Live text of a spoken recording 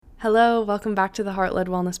Hello, welcome back to the Heart Led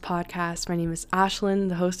Wellness Podcast. My name is Ashlyn,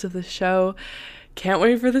 the host of the show. Can't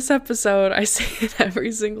wait for this episode. I say it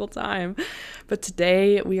every single time. But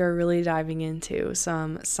today we are really diving into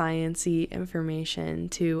some science-y information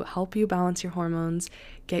to help you balance your hormones,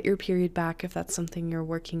 get your period back if that's something you're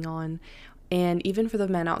working on, and even for the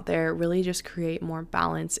men out there, really just create more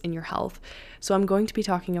balance in your health. So I'm going to be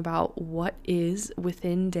talking about what is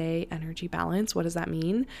within day energy balance. What does that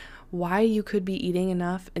mean? Why you could be eating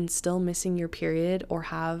enough and still missing your period or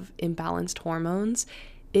have imbalanced hormones.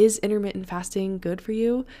 Is intermittent fasting good for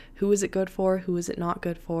you? Who is it good for? Who is it not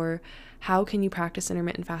good for? How can you practice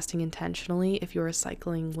intermittent fasting intentionally if you're a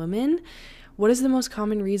cycling woman? What is the most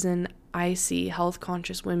common reason I see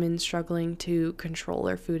health-conscious women struggling to control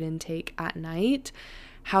their food intake at night?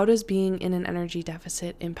 How does being in an energy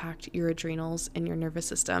deficit impact your adrenals and your nervous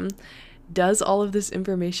system? Does all of this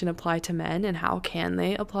information apply to men, and how can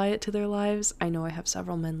they apply it to their lives? I know I have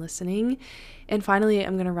several men listening. And finally,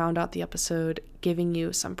 I'm going to round out the episode giving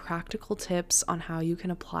you some practical tips on how you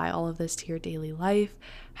can apply all of this to your daily life,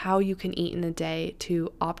 how you can eat in a day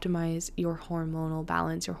to optimize your hormonal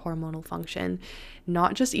balance, your hormonal function,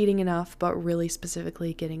 not just eating enough, but really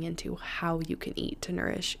specifically getting into how you can eat to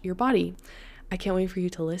nourish your body. I can't wait for you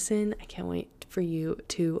to listen. I can't wait for you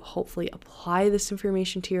to hopefully apply this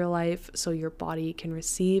information to your life so your body can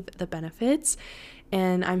receive the benefits.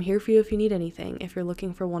 And I'm here for you if you need anything. If you're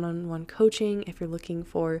looking for one-on-one coaching, if you're looking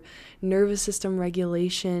for nervous system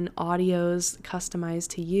regulation audios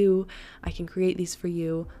customized to you, I can create these for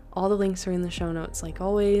you. All the links are in the show notes like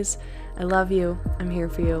always. I love you. I'm here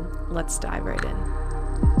for you. Let's dive right in.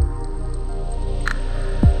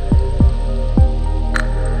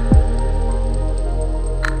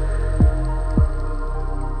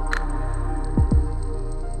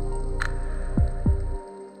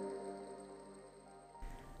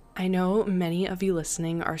 I know many of you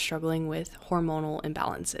listening are struggling with hormonal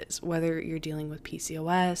imbalances, whether you're dealing with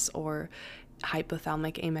PCOS or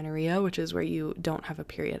hypothalamic amenorrhea, which is where you don't have a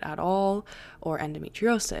period at all, or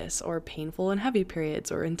endometriosis, or painful and heavy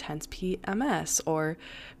periods, or intense PMS, or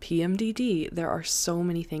PMDD. There are so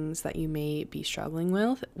many things that you may be struggling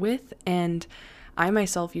with, and I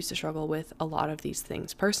myself used to struggle with a lot of these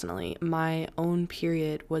things personally. My own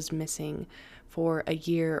period was missing for a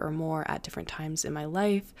year or more at different times in my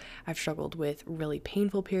life. I've struggled with really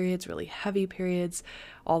painful periods, really heavy periods,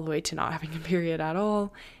 all the way to not having a period at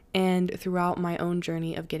all. And throughout my own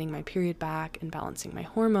journey of getting my period back and balancing my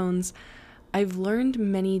hormones, I've learned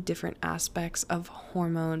many different aspects of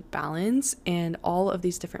hormone balance and all of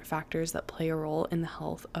these different factors that play a role in the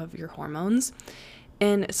health of your hormones.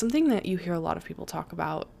 And something that you hear a lot of people talk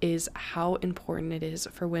about is how important it is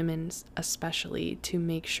for women especially to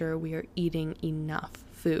make sure we are eating enough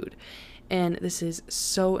food. And this is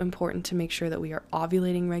so important to make sure that we are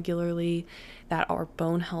ovulating regularly, that our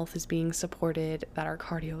bone health is being supported, that our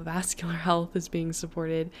cardiovascular health is being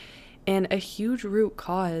supported. And a huge root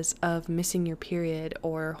cause of missing your period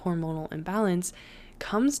or hormonal imbalance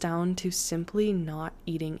comes down to simply not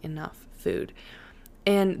eating enough food.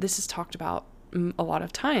 And this is talked about a lot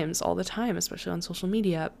of times, all the time, especially on social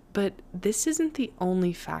media, but this isn't the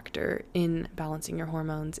only factor in balancing your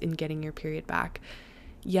hormones, in getting your period back.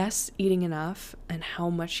 Yes, eating enough and how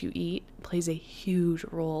much you eat plays a huge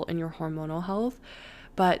role in your hormonal health,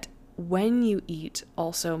 but when you eat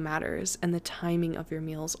also matters, and the timing of your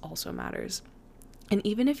meals also matters. And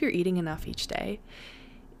even if you're eating enough each day,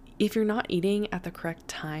 if you're not eating at the correct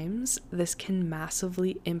times, this can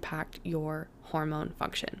massively impact your hormone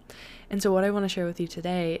function. And so what I want to share with you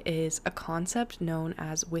today is a concept known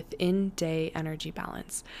as within day energy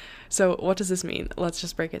balance. So what does this mean? Let's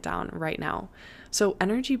just break it down right now. So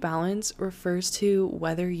energy balance refers to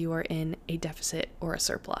whether you are in a deficit or a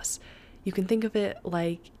surplus. You can think of it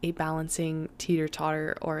like a balancing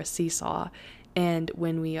teeter-totter or a seesaw. And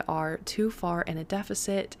when we are too far in a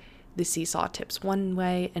deficit, the seesaw tips one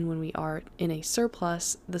way, and when we are in a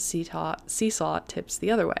surplus, the seesaw tips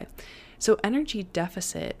the other way. So energy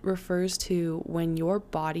deficit refers to when your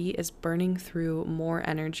body is burning through more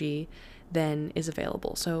energy than is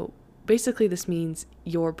available. So basically this means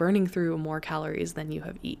you're burning through more calories than you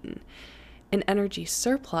have eaten. An energy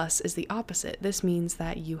surplus is the opposite. This means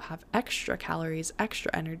that you have extra calories,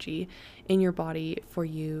 extra energy in your body for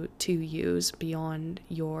you to use beyond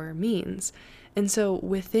your means. And so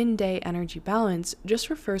within day energy balance just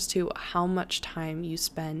refers to how much time you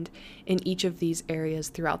spend in each of these areas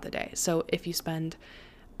throughout the day. So if you spend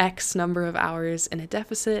X number of hours in a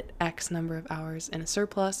deficit, X number of hours in a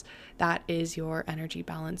surplus, that is your energy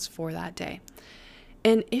balance for that day.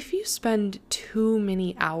 And if you spend too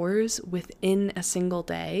many hours within a single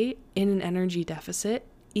day in an energy deficit,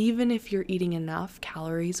 even if you're eating enough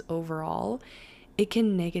calories overall, it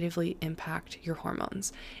can negatively impact your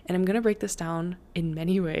hormones. And I'm going to break this down in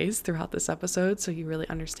many ways throughout this episode so you really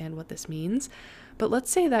understand what this means. But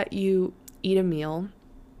let's say that you eat a meal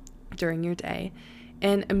during your day,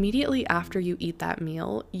 and immediately after you eat that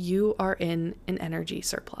meal, you are in an energy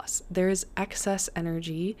surplus. There is excess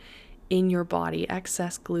energy in your body,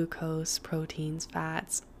 excess glucose, proteins,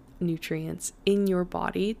 fats, nutrients in your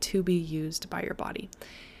body to be used by your body.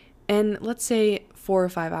 And let's say 4 or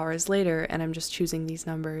 5 hours later, and I'm just choosing these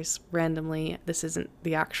numbers randomly, this isn't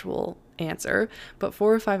the actual answer, but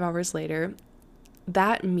 4 or 5 hours later,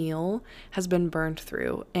 that meal has been burned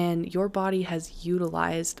through and your body has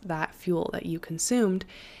utilized that fuel that you consumed,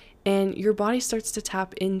 and your body starts to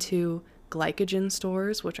tap into glycogen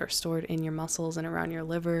stores, which are stored in your muscles and around your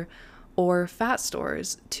liver, or fat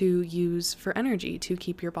stores to use for energy to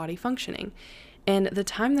keep your body functioning. And the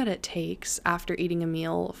time that it takes after eating a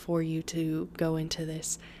meal for you to go into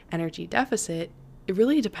this energy deficit, it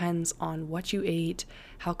really depends on what you ate,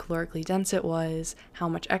 how calorically dense it was, how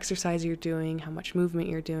much exercise you're doing, how much movement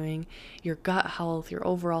you're doing, your gut health, your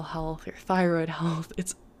overall health, your thyroid health.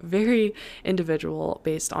 It's very individual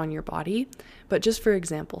based on your body. But just for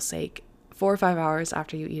example's sake, 4 or 5 hours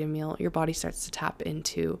after you eat a meal, your body starts to tap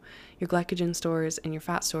into your glycogen stores and your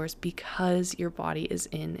fat stores because your body is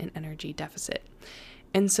in an energy deficit.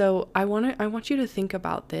 And so I want you to think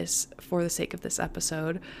about this for the sake of this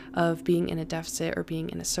episode of being in a deficit or being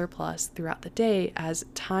in a surplus throughout the day as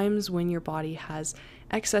times when your body has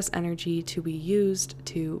excess energy to be used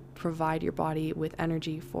to provide your body with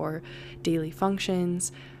energy for daily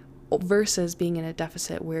functions, versus being in a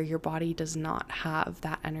deficit where your body does not have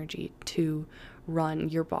that energy to run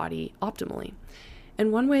your body optimally.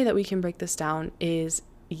 And one way that we can break this down is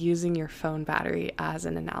using your phone battery as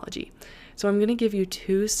an analogy. So I'm going to give you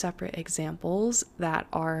 2 separate examples that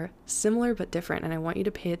are similar but different, and I want you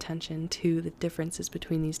to pay attention to the differences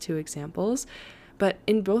between these 2 examples. But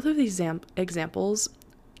in both of these examples,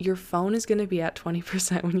 your phone is going to be at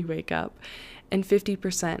 20% when you wake up and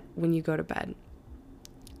 50% when you go to bed.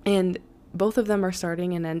 And both of them are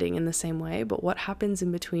starting and ending in the same way, but what happens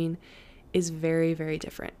in between is very, very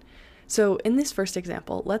different. So in this first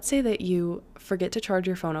example, let's say that you forget to charge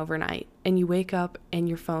your phone overnight and you wake up and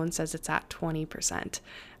your phone says it's at 20%.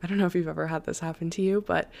 I don't know if you've ever had this happen to you,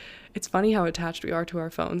 but it's funny how attached we are to our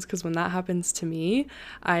phones, because when that happens to me,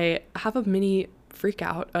 I have a mini freak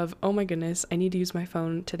out of, oh my goodness, I need to use my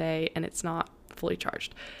phone today and it's not fully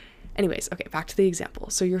charged. Anyways, okay, back to the example.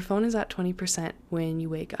 So your phone is at 20% when you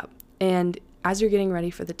wake up, and as you're getting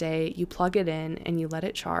ready for the day, you plug it in and you let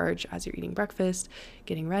it charge as you're eating breakfast,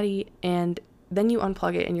 getting ready, and then you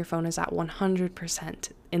unplug it and your phone is at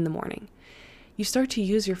 100% in the morning. You start to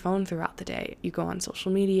use your phone throughout the day. You go on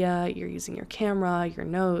social media, you're using your camera, your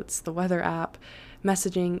notes, the weather app,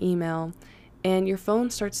 messaging, email, and your phone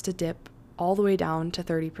starts to dip all the way down to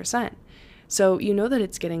 30%. So you know that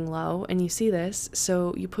it's getting low and you see this,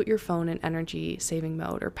 so you put your phone in energy saving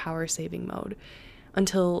mode or power saving mode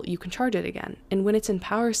until you can charge it again. And when it's in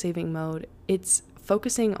power saving mode, it's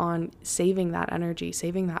focusing on saving that energy,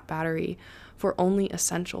 saving that battery for only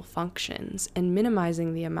essential functions and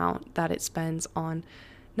minimizing the amount that it spends on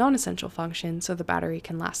non-essential functions so the battery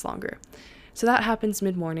can last longer. So that happens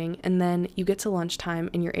mid-morning, and then you get to lunchtime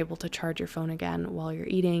and you're able to charge your phone again while you're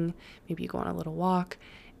eating. Maybe you go on a little walk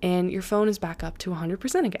and your phone is back up to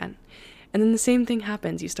 100% again. And then the same thing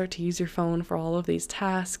happens. You start to use your phone for all of these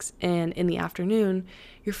tasks, and in the afternoon,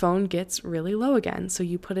 your phone gets really low again, so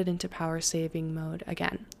you put it into power saving mode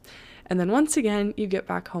again. And then once again, you get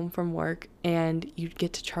back home from work and you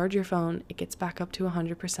get to charge your phone. It gets back up to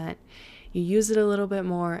 100%. You use it a little bit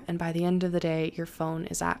more, and by the end of the day, your phone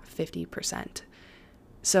is at 50%.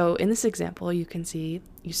 So in this example, you can see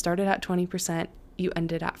you started at 20%, you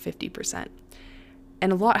ended at 50%.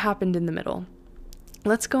 And a lot happened in the middle.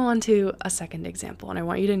 Let's go on to a second example, and I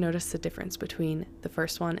want you to notice the difference between the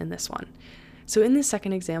first one and this one. So in this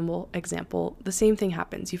second example, the same thing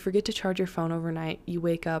happens. You forget to charge your phone overnight, you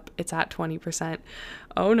wake up, it's at 20%.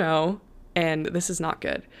 Oh no, and this is not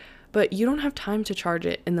good. But you don't have time to charge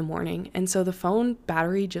it in the morning, and so the phone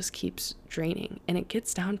battery just keeps draining, and it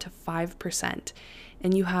gets down to 5%.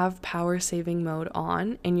 And you have power saving mode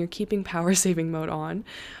on, and you're keeping power saving mode on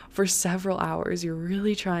for several hours. You're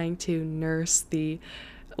really trying to nurse the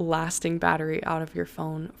lasting battery out of your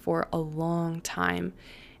phone for a long time.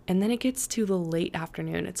 And then it gets to the late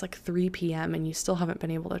afternoon. It's like 3 p.m. and you still haven't been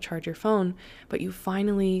able to charge your phone, but you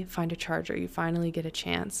finally find a charger. You finally get a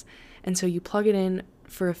chance. And so you plug it in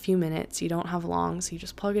for a few minutes. You don't have long, so you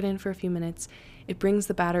just plug it in for a few minutes. It brings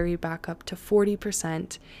the battery back up to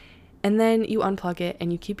 40%. And then you unplug it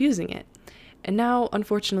and you keep using it. And now,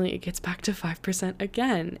 unfortunately, it gets back to 5%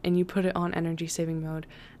 again, and you put it on energy saving mode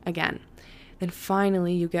again. Then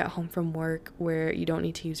finally, you get home from work where you don't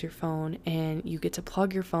need to use your phone, and you get to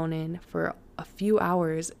plug your phone in for a few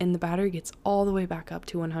hours, and the battery gets all the way back up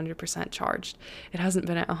to 100% charged. It hasn't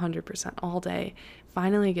been at 100% all day.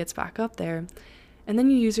 Finally, it gets back up there, and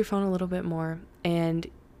then you use your phone a little bit more, and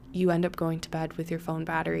you end up going to bed with your phone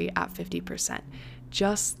battery at 50%.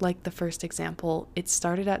 Just like the first example, it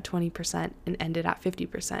started at 20% and ended at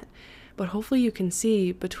 50%. But hopefully you can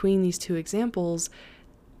see between these two examples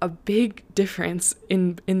a big difference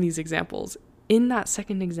in these examples. In that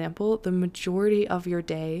second example, the majority of your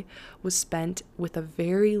day was spent with a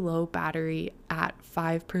very low battery at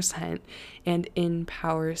 5% and in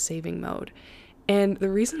power saving mode. And the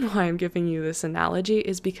reason why I'm giving you this analogy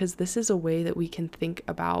is because this is a way that we can think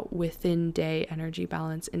about within day energy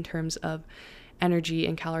balance in terms of energy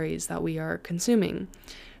and calories that we are consuming.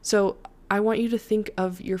 So I want you to think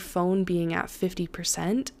of your phone being at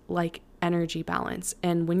 50% like energy balance.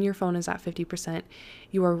 And when your phone is at 50%,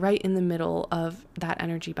 you are right in the middle of that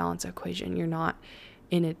energy balance equation. You're not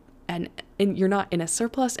in you're not in a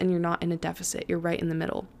surplus and you're not in a deficit. You're right in the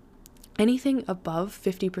middle. Anything above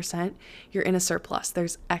 50%, you're in a surplus.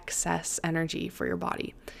 There's excess energy for your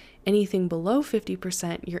body. Anything below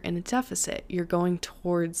 50%, you're in a deficit. You're going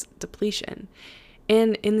towards depletion.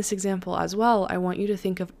 And in this example as well, I want you to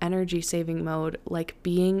think of energy saving mode like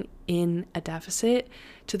being in a deficit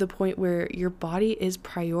to the point where your body is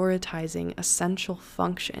prioritizing essential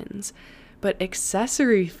functions, but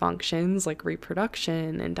accessory functions like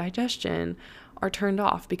reproduction and digestion are turned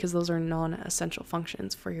off because those are non-essential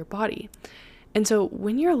functions for your body. And so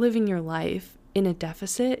when you're living your life in a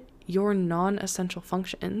deficit, your non-essential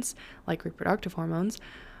functions, like reproductive hormones,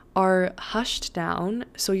 are hushed down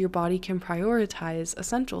so your body can prioritize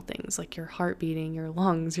essential things like your heart beating, your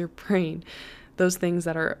lungs, your brain, those things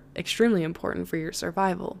that are extremely important for your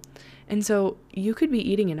survival. And so you could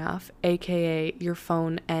be eating enough, aka your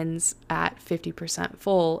phone ends at 50%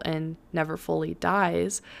 full and never fully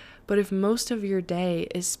dies. But if most of your day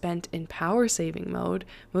is spent in power saving mode,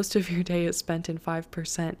 most of your day is spent in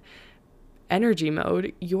 5% energy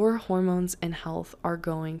mode, your hormones and health are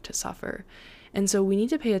going to suffer. And so we need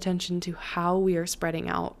to pay attention to how we are spreading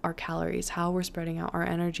out our calories, how we're spreading out our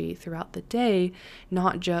energy throughout the day,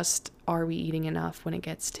 not just are we eating enough when it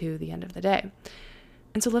gets to the end of the day.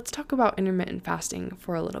 And so let's talk about intermittent fasting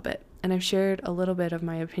for a little bit. And I've shared a little bit of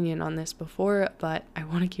my opinion on this before, but I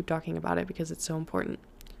want to keep talking about it because it's so important.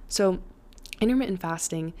 So intermittent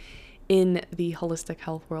fasting in the holistic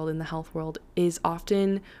health world, in the health world, is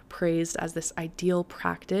often praised as this ideal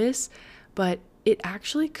practice, but it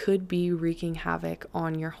actually could be wreaking havoc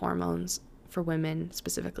on your hormones for women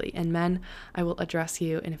specifically. And men, I will address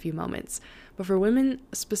you in a few moments. But for women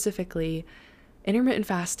specifically, intermittent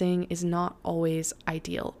fasting is not always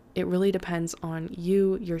ideal. It really depends on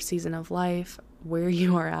you, your season of life, where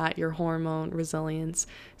you are at, your hormone resilience,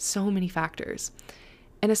 so many factors.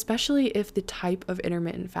 And especially if the type of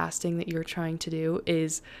intermittent fasting that you're trying to do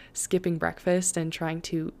is skipping breakfast and trying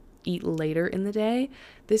to eat later in the day,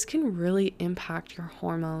 this can really impact your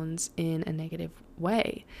hormones in a negative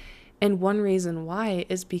way. And one reason why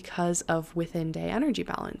is because of within day energy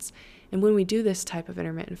balance. And when we do this type of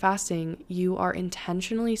intermittent fasting, you are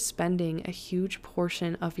intentionally spending a huge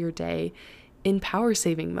portion of your day in power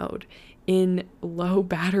saving mode, in low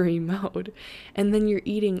battery mode. And then you're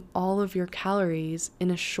eating all of your calories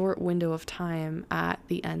in a short window of time at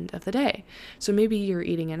the end of the day. So maybe you're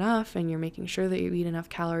eating enough and you're making sure that you eat enough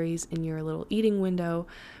calories in your little eating window.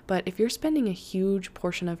 But if you're spending a huge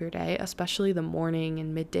portion of your day, especially the morning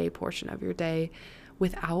and midday portion of your day,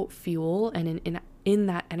 without fuel and in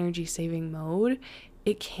that energy saving mode,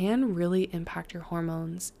 it can really impact your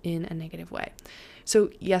hormones in a negative way. So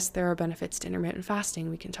yes, there are benefits to intermittent fasting.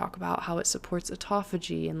 We can talk about how it supports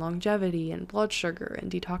autophagy and longevity and blood sugar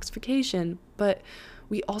and detoxification, but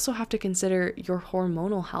we also have to consider your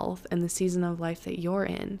hormonal health and the season of life that you're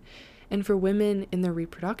in. And for women in their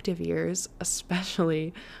reproductive years,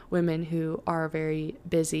 especially women who are very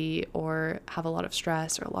busy or have a lot of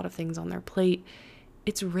stress or a lot of things on their plate,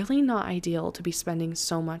 it's really not ideal to be spending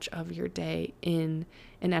so much of your day in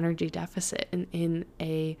an energy deficit and in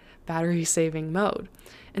a battery saving mode.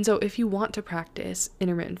 And so if you want to practice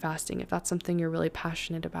intermittent fasting, if that's something you're really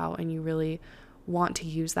passionate about and you really want to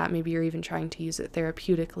use that, maybe you're even trying to use it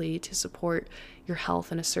therapeutically to support your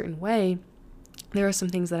health in a certain way, there are some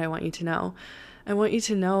things that I want you to know. I want you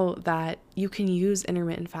to know that you can use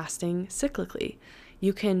intermittent fasting cyclically.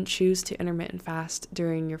 You can choose to intermittent fast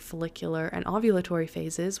during your follicular and ovulatory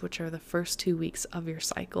phases, which are the first 2 weeks of your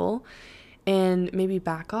cycle, and maybe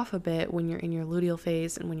back off a bit when you're in your luteal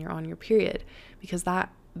phase and when you're on your period, because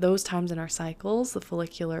those times in our cycles, the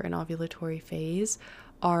follicular and ovulatory phase,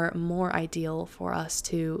 are more ideal for us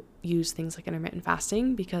to use things like intermittent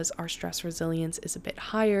fasting because our stress resilience is a bit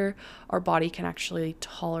higher. Our body can actually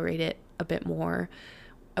tolerate it a bit more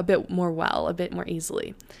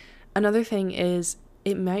easily. Another thing is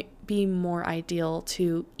it might be more ideal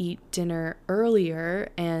to eat dinner earlier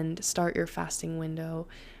and start your fasting window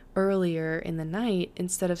earlier in the night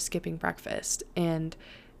instead of skipping breakfast. And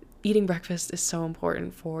eating breakfast is so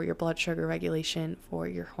important for your blood sugar regulation, for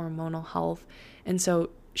your hormonal health. And so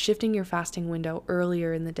shifting your fasting window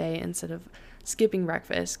earlier in the day instead of skipping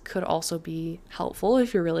breakfast could also be helpful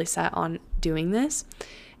if you're really set on doing this.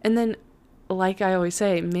 And then, like I always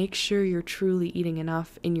say, make sure you're truly eating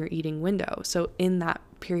enough in your eating window. So in that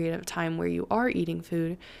period of time where you are eating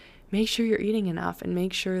food, make sure you're eating enough and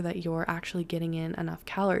make sure that you're actually getting in enough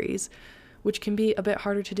calories, which can be a bit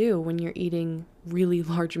harder to do when you're eating really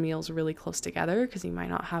large meals really close together because you might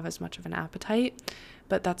not have as much of an appetite.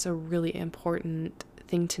 But that's a really important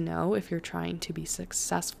thing to know if you're trying to be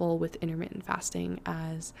successful with intermittent fasting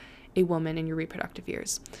as a woman in your reproductive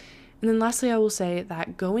years. And then lastly, I will say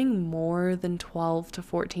that going more than 12 to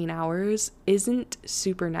 14 hours isn't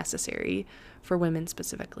super necessary for women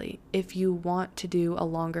specifically. If you want to do a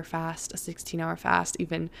longer fast, a 16-hour fast,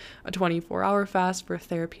 even a 24-hour fast for a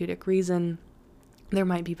therapeutic reason, there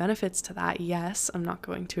might be benefits to that. Yes, I'm not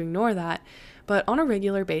going to ignore that. But on a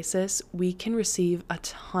regular basis, we can receive a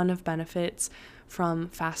ton of benefits from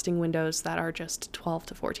fasting windows that are just 12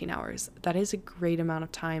 to 14 hours. That is a great amount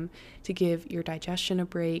of time to give your digestion a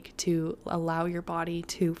break, to allow your body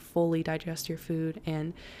to fully digest your food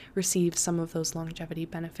and receive some of those longevity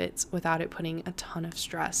benefits without it putting a ton of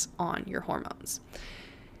stress on your hormones.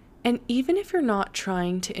 And even if you're not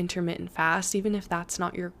trying to intermittent fast, even if that's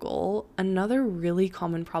not your goal, another really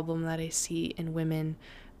common problem that I see in women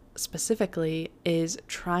specifically is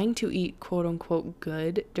trying to eat quote unquote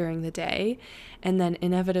good during the day and then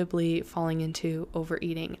inevitably falling into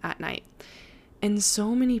overeating at night. And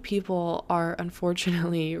so many people are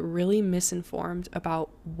unfortunately really misinformed about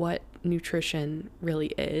what nutrition really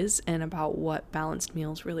is and about what balanced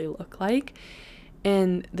meals really look like.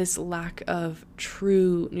 And this lack of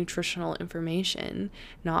true nutritional information,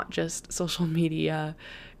 not just social media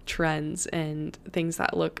trends and things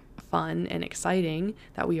that look fun and exciting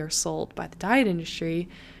that we are sold by the diet industry,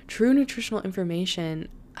 true nutritional information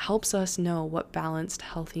helps us know what balanced,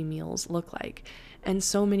 healthy meals look like. And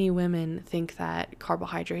so many women think that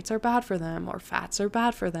carbohydrates are bad for them, or fats are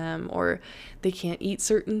bad for them, or they can't eat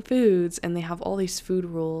certain foods, and they have all these food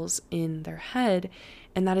rules in their head,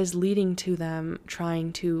 and that is leading to them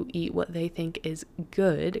trying to eat what they think is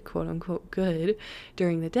good, quote unquote good,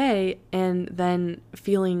 during the day, and then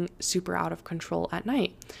feeling super out of control at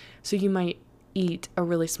night. So you might eat a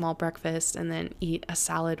really small breakfast and then eat a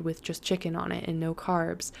salad with just chicken on it and no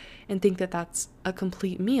carbs and think that that's a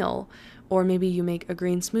complete meal. Or maybe you make a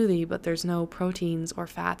green smoothie, but there's no proteins or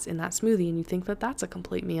fats in that smoothie and you think that that's a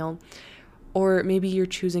complete meal. Or maybe you're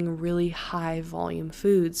choosing really high volume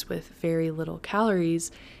foods with very little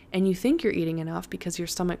calories and you think you're eating enough because your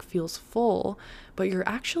stomach feels full, but you're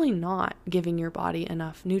actually not giving your body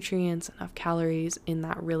enough nutrients, enough calories in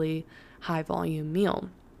that really high volume meal.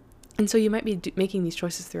 And so you might be making these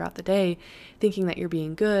choices throughout the day, thinking that you're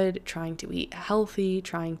being good, trying to eat healthy,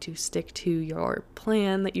 trying to stick to your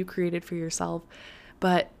plan that you created for yourself,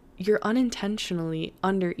 but you're unintentionally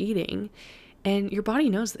under eating. And your body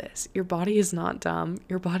knows this. Your body is not dumb.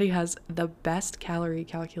 Your body has the best calorie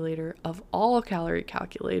calculator of all calorie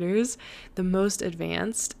calculators, the most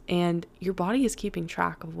advanced, and your body is keeping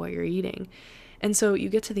track of what you're eating. And so you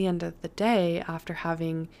get to the end of the day after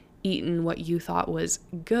having eaten what you thought was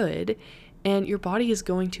good, and your body is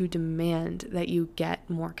going to demand that you get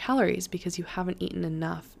more calories because you haven't eaten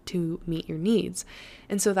enough to meet your needs.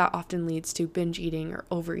 And so that often leads to binge eating or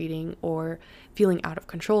overeating or feeling out of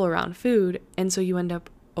control around food. And so you end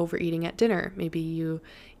up overeating at dinner. Maybe you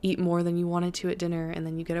eat more than you wanted to at dinner, and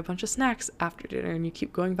then you get a bunch of snacks after dinner and you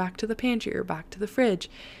keep going back to the pantry or back to the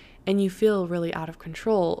fridge. And you feel really out of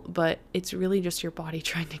control, but it's really just your body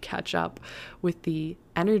trying to catch up with the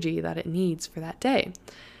energy that it needs for that day.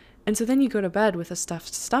 And so then you go to bed with a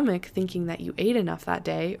stuffed stomach thinking that you ate enough that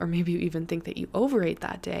day, or maybe you even think that you overate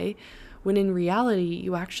that day, when in reality,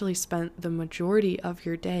 you actually spent the majority of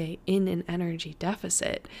your day in an energy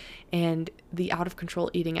deficit. And the out of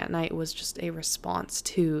control eating at night was just a response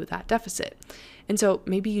to that deficit. And so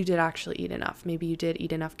maybe you did actually eat enough. Maybe you did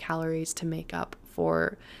eat enough calories to make up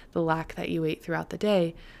for the lack that you ate throughout the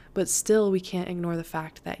day. But still, we can't ignore the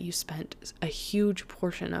fact that you spent a huge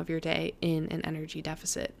portion of your day in an energy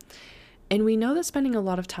deficit. And we know that spending a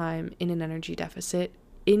lot of time in an energy deficit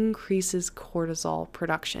increases cortisol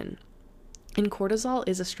production. And cortisol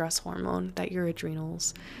is a stress hormone that your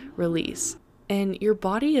adrenals release. And your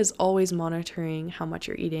body is always monitoring how much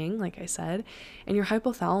you're eating, like I said, and your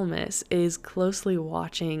hypothalamus is closely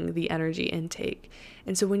watching the energy intake.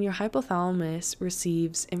 And so when your hypothalamus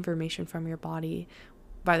receives information from your body,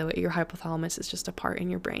 by the way, your hypothalamus is just a part in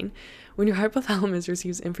your brain. When your hypothalamus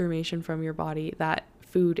receives information from your body that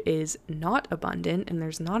food is not abundant and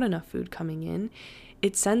there's not enough food coming in,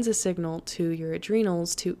 it sends a signal to your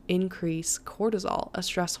adrenals to increase cortisol, a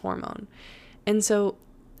stress hormone. And so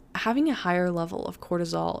having a higher level of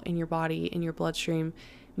cortisol in your body, in your bloodstream,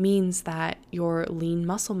 means that your lean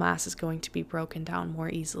muscle mass is going to be broken down more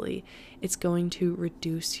easily. It's going to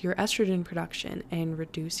reduce your estrogen production and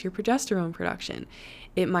reduce your progesterone production.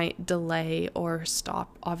 It might delay or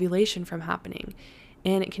stop ovulation from happening,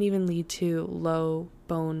 and it can even lead to low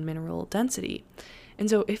bone mineral density. And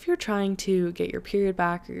so if you're trying to get your period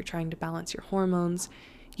back or you're trying to balance your hormones,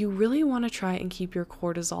 you really want to try and keep your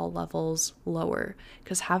cortisol levels lower,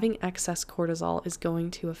 because having excess cortisol is going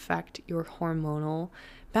to affect your hormonal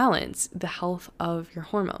balance, the health of your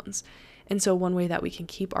hormones. And so one way that we can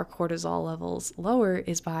keep our cortisol levels lower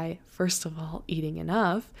is by, first of all, eating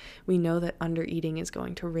enough. We know that undereating is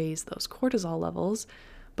going to raise those cortisol levels,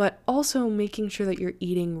 but also making sure that you're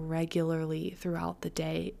eating regularly throughout the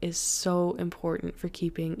day is so important for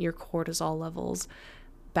keeping your cortisol levels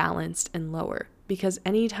balanced and lower. Because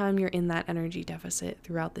anytime you're in that energy deficit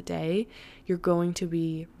throughout the day, you're going to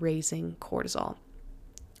be raising cortisol.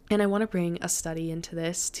 And I want to bring a study into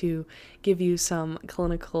this to give you some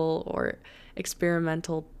clinical or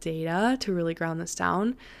experimental data to really ground this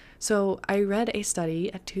down. So I read a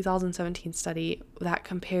 2017 study that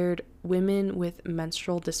compared women with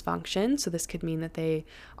menstrual dysfunction. So this could mean that they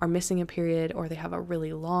are missing a period, or they have a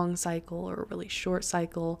really long cycle or a really short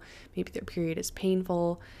cycle. Maybe their period is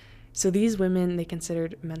painful. So these women, they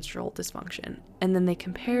considered menstrual dysfunction. And then they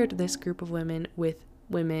compared this group of women with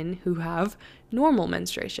women who have normal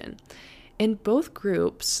menstruation. In both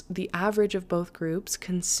groups, the average of both groups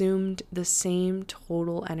consumed the same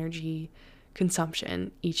total energy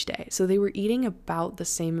consumption each day. So they were eating about the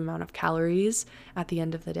same amount of calories at the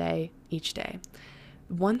end of the day each day.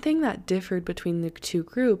 One thing that differed between the two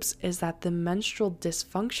groups is that the menstrual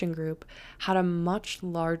dysfunction group had a much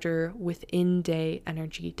larger within-day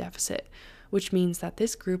energy deficit, which means that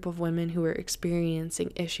this group of women who were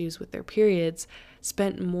experiencing issues with their periods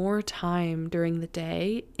spent more time during the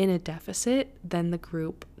day in a deficit than the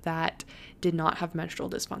group that did not have menstrual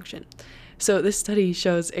dysfunction. So this study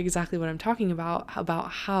shows exactly what I'm talking about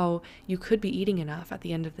how you could be eating enough at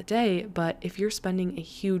the end of the day, but if you're spending a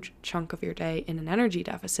huge chunk of your day in an energy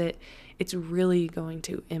deficit, it's really going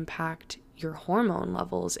to impact your hormone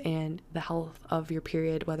levels and the health of your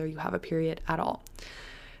period, whether you have a period at all.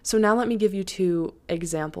 So now let me give you 2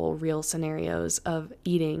 example real scenarios of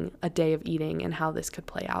eating, a day of eating, and how this could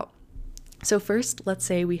play out. So first, let's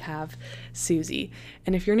say we have Susie.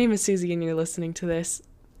 And if your name is Susie and you're listening to this,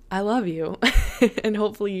 I love you, and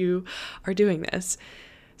hopefully you are doing this.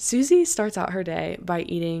 Susie starts out her day by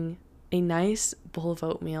eating a nice bowl of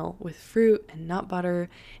oatmeal with fruit and nut butter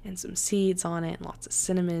and some seeds on it and lots of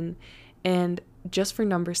cinnamon. And just for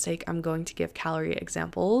numbers' sake, I'm going to give calorie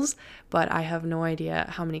examples, but I have no idea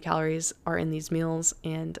how many calories are in these meals,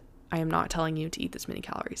 and I am not telling you to eat this many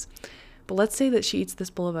calories. But let's say that she eats this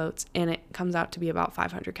bowl of oats and it comes out to be about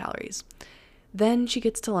 500 calories. Then she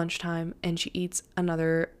gets to lunchtime and she eats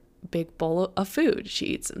another big bowl of food. She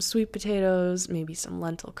eats some sweet potatoes, maybe some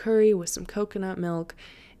lentil curry with some coconut milk,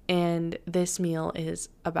 and this meal is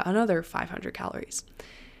about another 500 calories.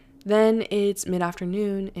 Then it's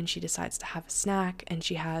mid-afternoon and she decides to have a snack, and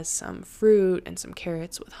she has some fruit and some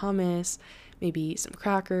carrots with hummus, maybe some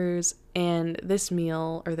crackers, and this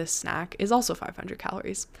meal or this snack is also 500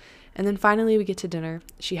 calories. And then finally we get to dinner.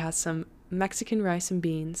 She has some Mexican rice and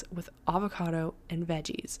beans with avocado and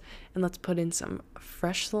veggies. And let's put in some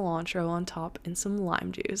fresh cilantro on top and some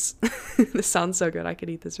lime juice. This sounds so good. I could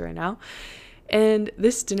eat this right now. And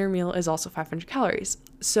this dinner meal is also 500 calories.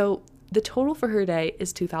 So the total for her day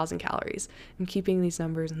is 2,000 calories. I'm keeping these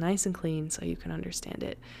numbers nice and clean so you can understand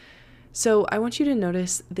it. So I want you to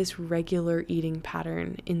notice this regular eating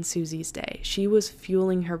pattern in Susie's day. She was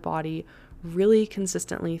fueling her body really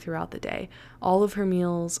consistently throughout the day. All of her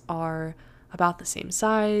meals are about the same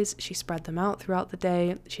size. She spread them out throughout the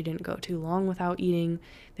day. She didn't go too long without eating.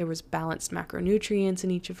 There was balanced macronutrients in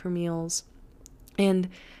each of her meals. And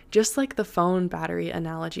just like the phone battery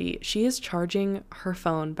analogy, she is charging her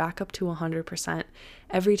phone back up to 100%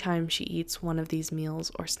 every time she eats one of these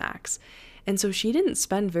meals or snacks. And so she didn't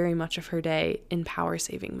spend very much of her day in power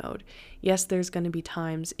saving mode. Yes, there's going to be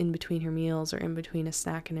times in between her meals or in between a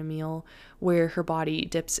snack and a meal where her body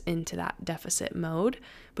dips into that deficit mode,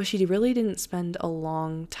 but she really didn't spend a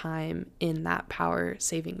long time in that power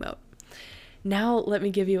saving mode. Now, let me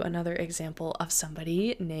give you another example of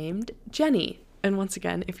somebody named Jenny. And once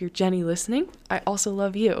again, if you're Jenny listening, I also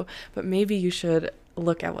love you, but maybe you should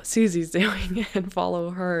look at what Susie's doing and follow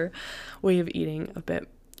her way of eating a bit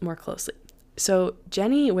more closely. So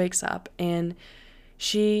Jenny wakes up and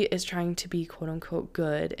she is trying to be quote unquote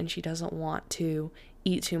good, and she doesn't want to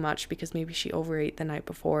eat too much because maybe she overate the night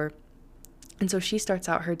before. And so she starts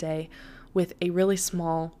out her day with a really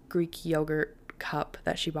small Greek yogurt cup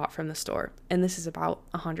that she bought from the store. And this is about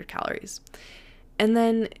 100 calories. And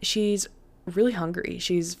then she's really hungry.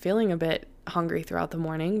 She's feeling a bit hungry throughout the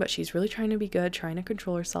morning, but she's really trying to be good, trying to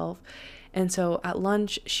control herself. And so at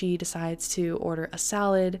lunch, she decides to order a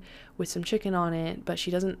salad with some chicken on it, but she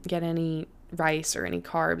doesn't get any rice or any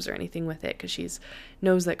carbs or anything with it because she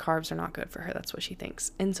knows that carbs are not good for her. That's what she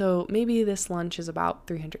thinks. And so maybe this lunch is about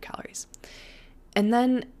 300 calories. And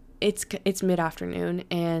then it's mid-afternoon,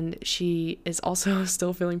 and she is also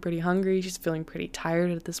still feeling pretty hungry. She's feeling pretty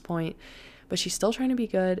tired at this point, but she's still trying to be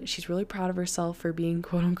good. She's really proud of herself for being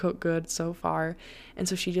quote unquote good so far. And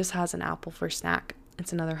so she just has an apple for snack.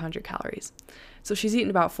 It's another 100 calories. So she's eaten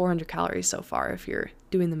about 400 calories so far if you're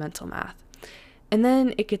doing the mental math. And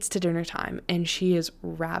then it gets to dinner time, and she is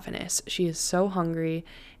ravenous. She is so hungry,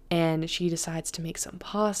 and she decides to make some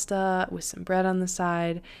pasta with some bread on the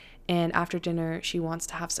side. And after dinner, she wants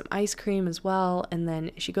to have some ice cream as well. And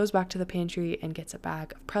then she goes back to the pantry and gets a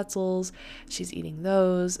bag of pretzels. She's eating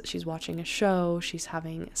those. She's watching a show. She's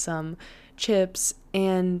having some chips.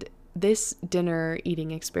 And this dinner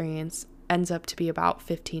eating experience ends up to be about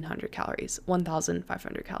 1,500 calories,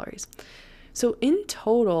 1,500 calories. So in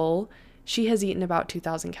total, she has eaten about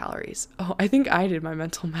 2,000 calories. Oh, I think I did my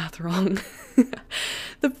mental math wrong.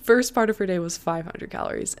 The first part of her day was 500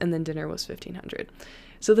 calories, and then dinner was 1,500.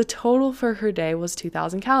 So the total for her day was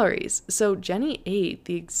 2,000 calories. So Jenny ate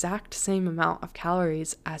the exact same amount of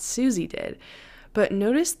calories as Susie did. But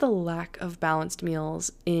notice the lack of balanced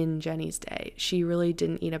meals in Jenny's day. She really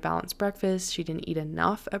didn't eat a balanced breakfast. She didn't eat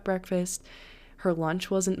enough at breakfast. Her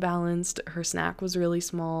lunch wasn't balanced. Her snack was really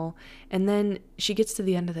small. And then she gets to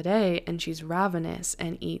the end of the day and she's ravenous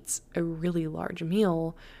and eats a really large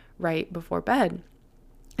meal right before bed.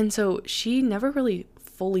 And so she never really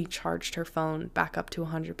fully charged her phone back up to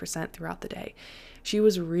 100% throughout the day. She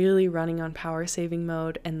was really running on power saving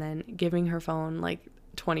mode and then giving her phone like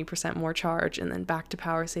 20% more charge and then back to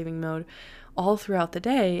power saving mode all throughout the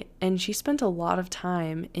day. And she spent a lot of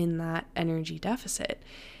time in that energy deficit.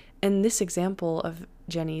 And this example of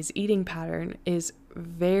Jenny's eating pattern is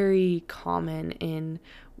very common in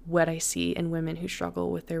what I see in women who struggle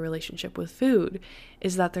with their relationship with food,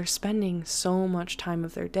 is that they're spending so much time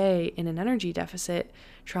of their day in an energy deficit,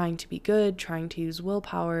 trying to be good, trying to use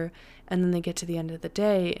willpower, and then they get to the end of the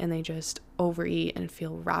day and they just overeat and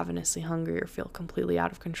feel ravenously hungry or feel completely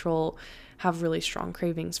out of control, have really strong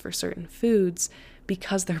cravings for certain foods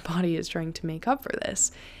because their body is trying to make up for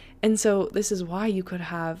this. And so this is why you could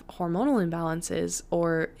have hormonal imbalances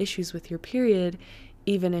or issues with your period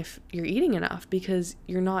even if you're eating enough, because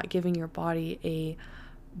you're not giving your body a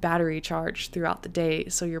battery charge throughout the day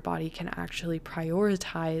so your body can actually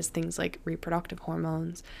prioritize things like reproductive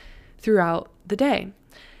hormones throughout the day.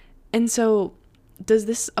 And so does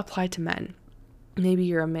this apply to men? Maybe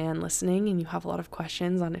you're a man listening and you have a lot of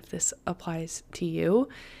questions on if this applies to you.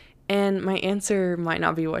 And my answer might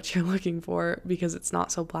not be what you're looking for because it's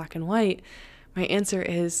not so black and white. My answer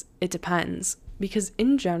is it depends. Because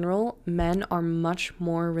in general, men are much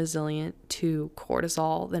more resilient to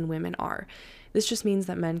cortisol than women are. This just means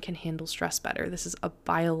that men can handle stress better. This is a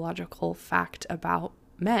biological fact about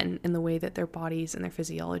men in the way that their bodies and their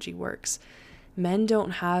physiology works. Men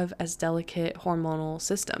don't have as delicate hormonal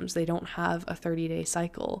systems. They don't have a 30-day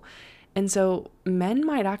cycle. And so men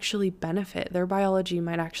might actually benefit, their biology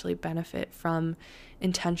might actually benefit from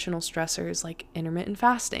intentional stressors like intermittent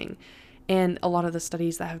fasting. And a lot of the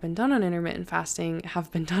studies that have been done on intermittent fasting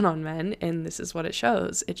have been done on men, and this is what it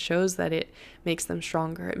shows. It shows that it makes them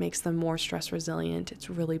stronger, it makes them more stress resilient, it's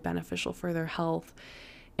really beneficial for their health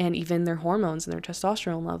and even their hormones and their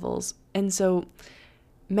testosterone levels. And so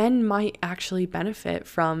men might actually benefit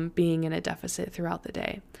from being in a deficit throughout the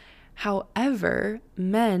day. However,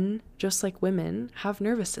 men, just like women, have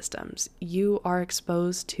nervous systems. You are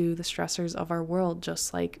exposed to the stressors of our world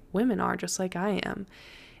just like women are, just like I am.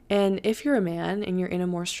 And if you're a man and you're in a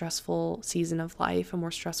more stressful season of life, a more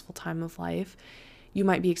stressful time of life, you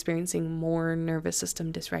might be experiencing more nervous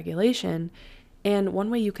system dysregulation. And one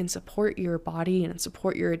way you can support your body and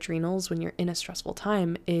support your adrenals when you're in a stressful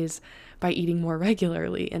time is by eating more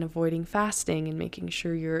regularly and avoiding fasting and making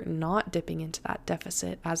sure you're not dipping into that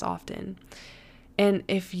deficit as often. And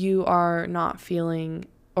if you are not feeling,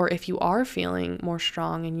 or if you are feeling more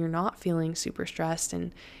strong and you're not feeling super stressed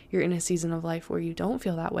and you're in a season of life where you don't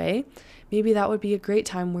feel that way, maybe that would be a great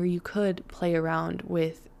time where you could play around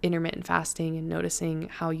with intermittent fasting and noticing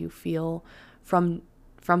how you feel from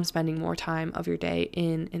spending more time of your day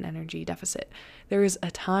in an energy deficit. There is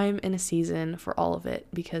a time and a season for all of it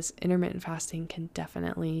because intermittent fasting can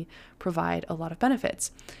definitely provide a lot of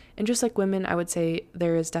benefits. And just like women, I would say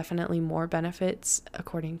there is definitely more benefits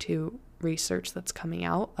according to research that's coming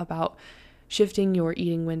out about shifting your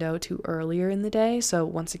eating window to earlier in the day. So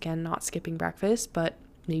once again, not skipping breakfast, but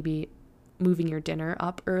maybe moving your dinner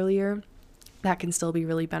up earlier. That can still be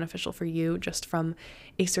really beneficial for you just from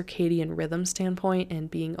a circadian rhythm standpoint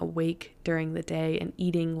and being awake during the day and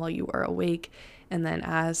eating while you are awake. And then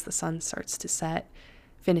as the sun starts to set,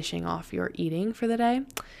 finishing off your eating for the day.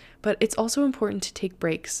 But it's also important to take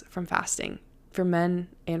breaks from fasting for men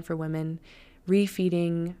and for women.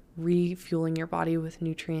 Refeeding, refueling your body with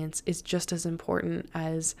nutrients is just as important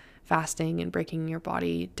as fasting and breaking your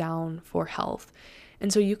body down for health.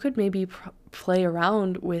 And so you could maybe play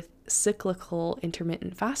around with cyclical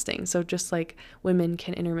intermittent fasting. So just like women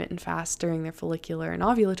can intermittent fast during their follicular and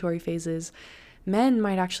ovulatory phases, men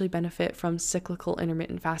might actually benefit from cyclical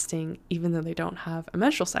intermittent fasting even though they don't have a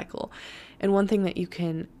menstrual cycle. And one thing that you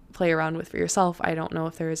can play around with for yourself, I don't know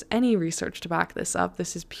if there is any research to back this up,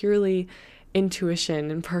 this is purely intuition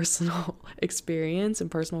and personal experience and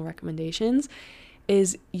personal recommendations,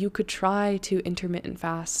 is you could try to intermittent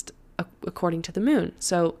fast according to the moon.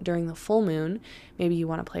 So during the full moon, maybe you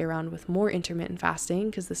want to play around with more intermittent fasting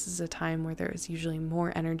because this is a time where there is usually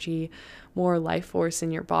more energy, more life force in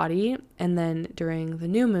your body. And then during the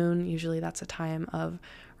new moon, usually that's a time of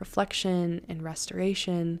reflection and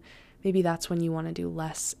restoration. Maybe that's when you want to do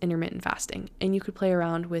less intermittent fasting. And you could play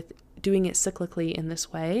around with doing it cyclically in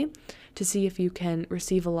this way to see if you can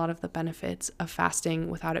receive a lot of the benefits of fasting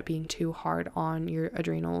without it being too hard on your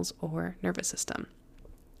adrenals or nervous system.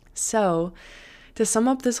 So, to sum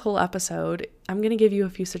up this whole episode, I'm going to give you a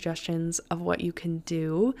few suggestions of what you can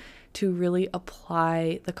do to really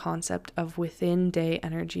apply the concept of within day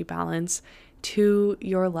energy balance to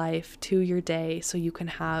your life, to your day, so you can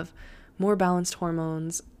have more balanced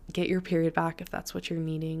hormones, get your period back if that's what you're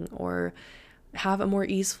needing, or have a more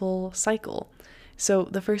easeful cycle. So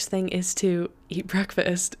the first thing is to eat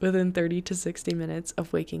breakfast within 30 to 60 minutes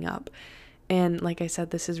of waking up. And like I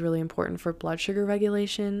said, this is really important for blood sugar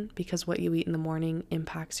regulation because what you eat in the morning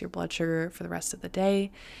impacts your blood sugar for the rest of the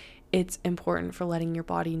day. It's important for letting your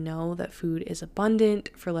body know that food is abundant,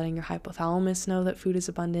 for letting your hypothalamus know that food is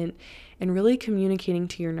abundant, and really communicating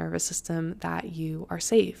to your nervous system that you are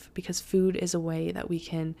safe, because food is a way that we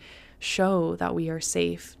can show that we are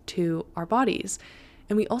safe to our bodies.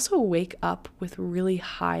 And we also wake up with really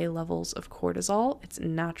high levels of cortisol. It's a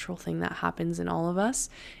natural thing that happens in all of us.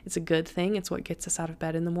 It's a good thing. It's what gets us out of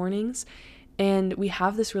bed in the mornings. And we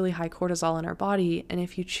have this really high cortisol in our body. And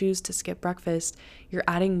if you choose to skip breakfast, you're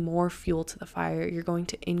adding more fuel to the fire. You're going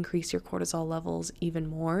to increase your cortisol levels even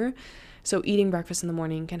more. So eating breakfast in the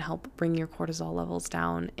morning can help bring your cortisol levels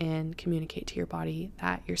down and communicate to your body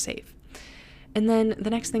that you're safe. And then the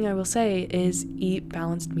next thing I will say is eat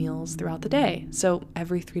balanced meals throughout the day. So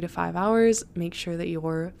every 3 to 5 hours, make sure that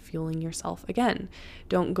you're fueling yourself again.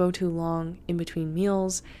 Don't go too long in between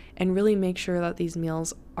meals, and really make sure that these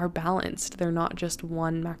meals are balanced. They're not just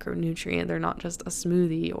one macronutrient. They're not just a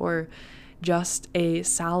smoothie or just a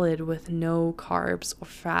salad with no carbs or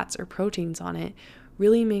fats or proteins on it.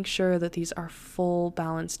 Really make sure that these are full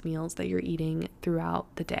balanced meals that you're eating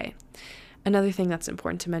throughout the day. Another thing that's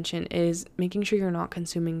important to mention is making sure you're not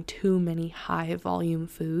consuming too many high volume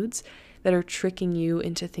foods that are tricking you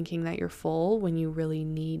into thinking that you're full when you really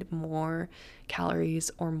need more calories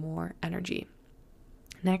or more energy.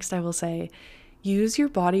 Next, I will say, use your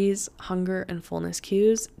body's hunger and fullness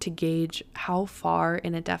cues to gauge how far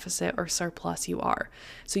in a deficit or surplus you are.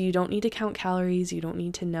 So you don't need to count calories. You don't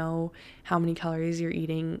need to know how many calories you're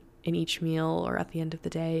eating in each meal or at the end of the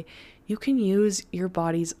day. You can use your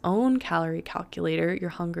body's own calorie calculator, your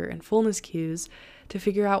hunger and fullness cues, to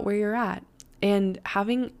figure out where you're at. And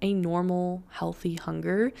having a normal, healthy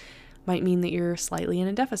hunger might mean that you're slightly in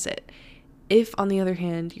a deficit. If, on the other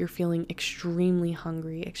hand, you're feeling extremely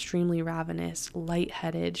hungry, extremely ravenous,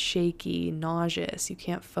 lightheaded, shaky, nauseous, you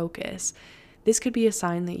can't focus, this could be a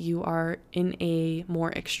sign that you are in a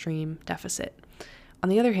more extreme deficit. On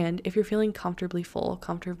the other hand, if you're feeling comfortably full,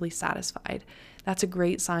 comfortably satisfied, that's a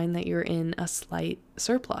great sign that you're in a slight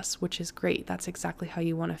surplus, which is great. That's exactly how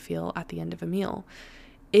you want to feel at the end of a meal.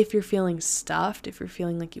 If you're feeling stuffed, if you're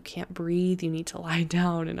feeling like you can't breathe, you need to lie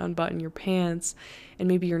down and unbutton your pants, and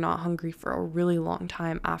maybe you're not hungry for a really long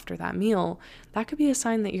time after that meal, that could be a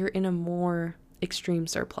sign that you're in a more extreme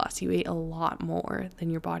surplus. You ate a lot more than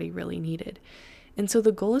your body really needed. And so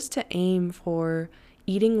the goal is to aim for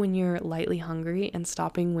eating when you're lightly hungry and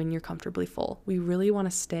stopping when you're comfortably full. We really want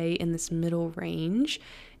to stay in this middle range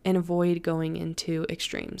and avoid going into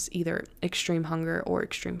extremes, either extreme hunger or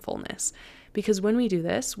extreme fullness. Because when we do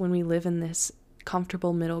this, when we live in this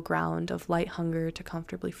comfortable middle ground of light hunger to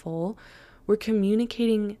comfortably full, we're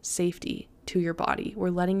communicating safety to your body. We're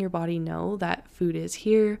letting your body know that food is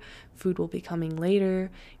here, food will be coming later,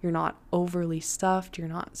 you're not overly stuffed, you're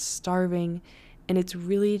not starving, and it's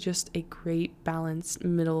really just a great balanced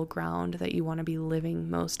middle ground that you want to be living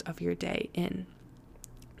most of your day in.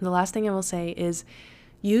 The last thing I will say is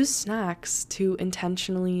use snacks to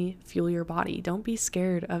intentionally fuel your body. Don't be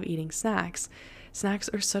scared of eating snacks. Snacks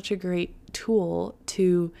are such a great tool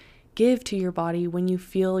to give to your body when you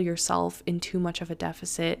feel yourself in too much of a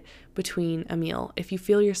deficit between a meal. If you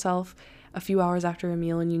feel yourself a few hours after a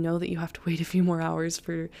meal and you know that you have to wait a few more hours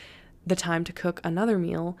for the time to cook another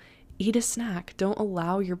meal, eat a snack. Don't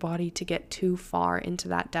allow your body to get too far into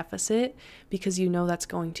that deficit, because you know that's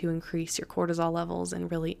going to increase your cortisol levels and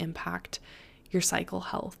really impact your cycle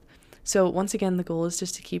health. So once again, the goal is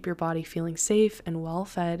just to keep your body feeling safe and well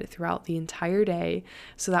fed throughout the entire day,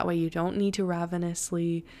 so that way you don't need to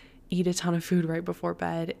ravenously eat a ton of food right before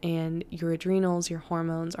bed, and your adrenals, your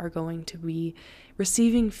hormones are going to be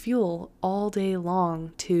receiving fuel all day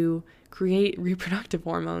long to create reproductive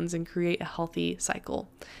hormones and create a healthy cycle.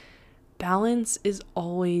 Balance is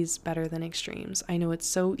always better than extremes. I know it's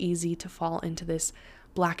so easy to fall into this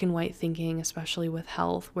black and white thinking, especially with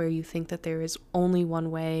health, where you think that there is only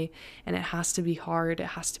one way and it has to be hard, it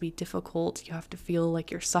has to be difficult, you have to feel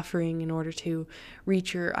like you're suffering in order to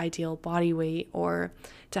reach your ideal body weight or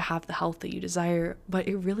to have the health that you desire. But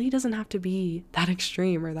it really doesn't have to be that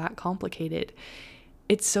extreme or that complicated.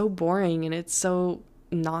 It's so boring and it's so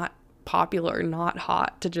not popular, not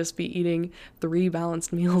hot to just be eating 3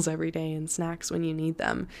 balanced meals every day and snacks when you need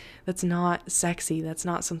them. That's not sexy. That's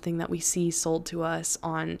not something that we see sold to us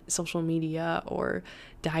on social media or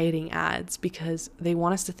dieting ads, because they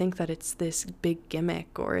want us to think that it's this big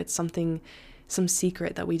gimmick or it's some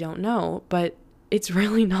secret that we don't know. But it's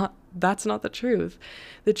really not. That's not the truth.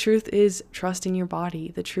 The truth is trusting your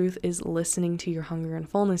body. The truth is listening to your hunger and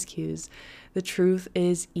fullness cues. The truth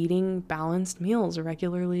is eating balanced meals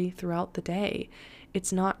regularly throughout the day.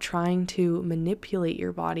 It's not trying to manipulate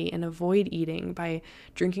your body and avoid eating by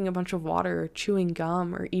drinking a bunch of water or chewing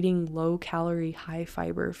gum or eating low-calorie,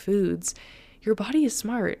 high-fiber foods. Your body is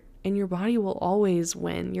smart, and your body will always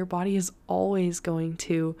win. Your body is always going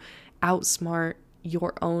to outsmart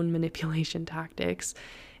your own manipulation tactics.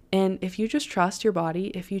 And if you just trust your body,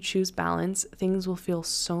 if you choose balance, things will feel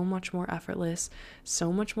so much more effortless,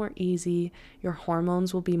 so much more easy. Your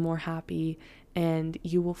hormones will be more happy, and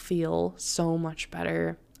you will feel so much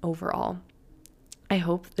better overall. I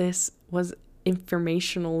hope this was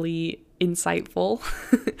informationally insightful.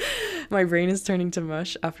 My brain is turning to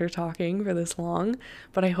mush after talking for this long,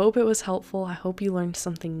 but I hope it was helpful. I hope you learned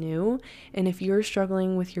something new. And if you're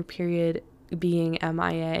struggling with your period being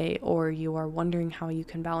MIA, or you are wondering how you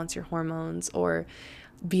can balance your hormones or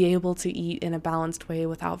be able to eat in a balanced way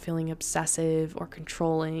without feeling obsessive or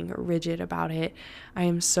controlling or rigid about it, I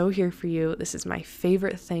am so here for you. This is my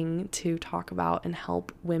favorite thing to talk about and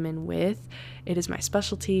help women with. It is my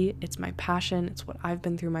specialty. It's my passion. It's what I've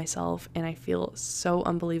been through myself, and I feel so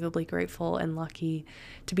unbelievably grateful and lucky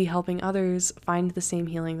to be helping others find the same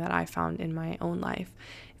healing that I found in my own life.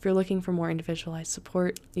 If you're looking for more individualized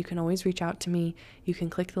support, you can always reach out to me. You can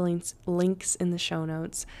click the links in the show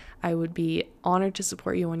notes. I would be honored to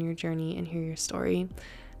support you on your journey and hear your story.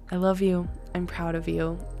 I love you, I'm proud of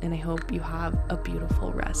you, and I hope you have a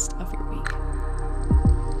beautiful rest of your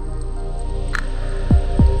week.